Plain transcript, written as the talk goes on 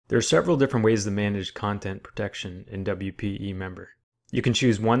There are several different ways to manage content protection in WP eMember. You can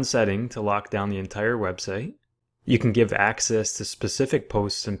choose one setting to lock down the entire website. You can give access to specific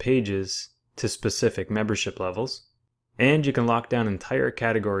posts and pages to specific membership levels. And you can lock down entire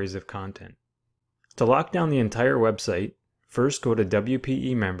categories of content. To lock down the entire website, first go to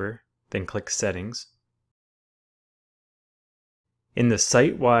WP eMember, then click Settings. In the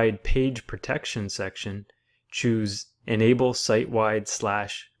Site-Wide Page Protection section, choose Enable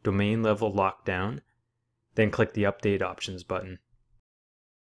Site-Wide/Domain Level Lockdown, then click the Update Options button.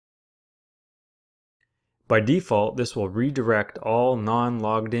 By default, this will redirect all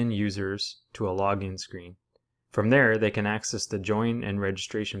non-logged in users to a login screen. From there, they can access the join and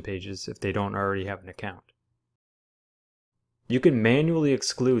registration pages if they don't already have an account. You can manually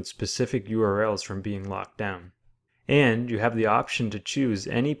exclude specific URLs from being locked down, and you have the option to choose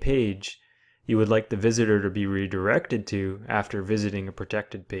any page you would like the visitor to be redirected to after visiting a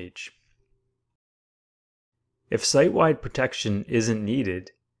protected page. If site-wide protection isn't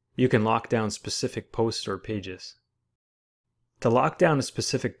needed, you can lock down specific posts or pages. To lock down a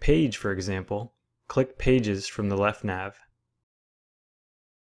specific page, for example, click Pages from the left nav.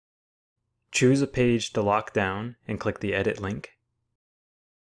 Choose a page to lock down and click the Edit link.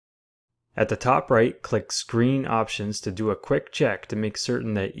 At the top right, click Screen Options to do a quick check to make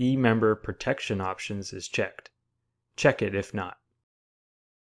certain that eMember Protection Options is checked. Check it if not.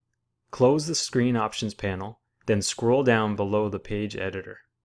 Close the Screen Options panel, then scroll down below the page editor.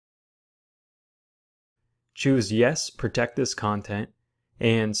 Choose Yes, Protect this content,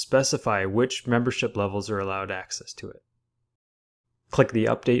 and specify which membership levels are allowed access to it. Click the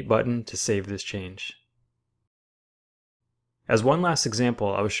Update button to save this change. As one last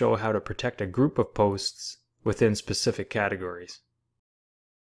example, I will show how to protect a group of posts within specific categories.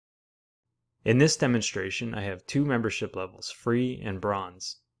 In this demonstration, I have two membership levels, Free and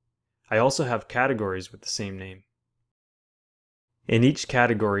Bronze. I also have categories with the same name. In each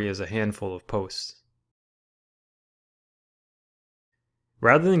category is a handful of posts.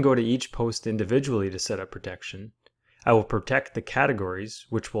 Rather than go to each post individually to set up protection, I will protect the categories,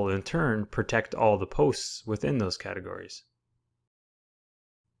 which will in turn protect all the posts within those categories.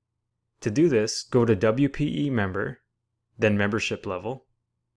 To do this, go to WP eMember, then Membership Level.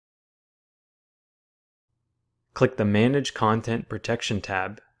 Click the Manage Content Protection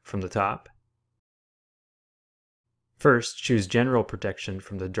tab from the top. First, choose General Protection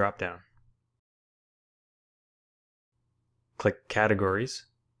from the drop-down. Click Categories.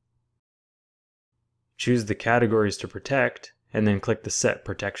 Choose the categories to protect, and then click the Set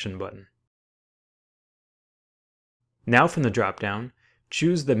Protection button. Now from the drop-down,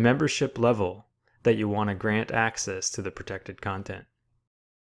 choose the membership level that you want to grant access to the protected content.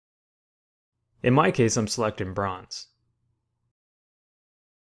 In my case, I'm selecting Bronze.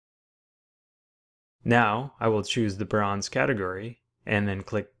 Now I will choose the Bronze category and then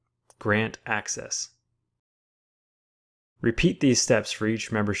click Grant Access. Repeat these steps for each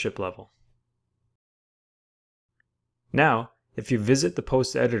membership level. Now, if you visit the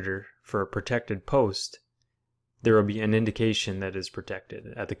post editor for a protected post, there will be an indication that is protected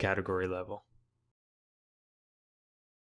at the category level.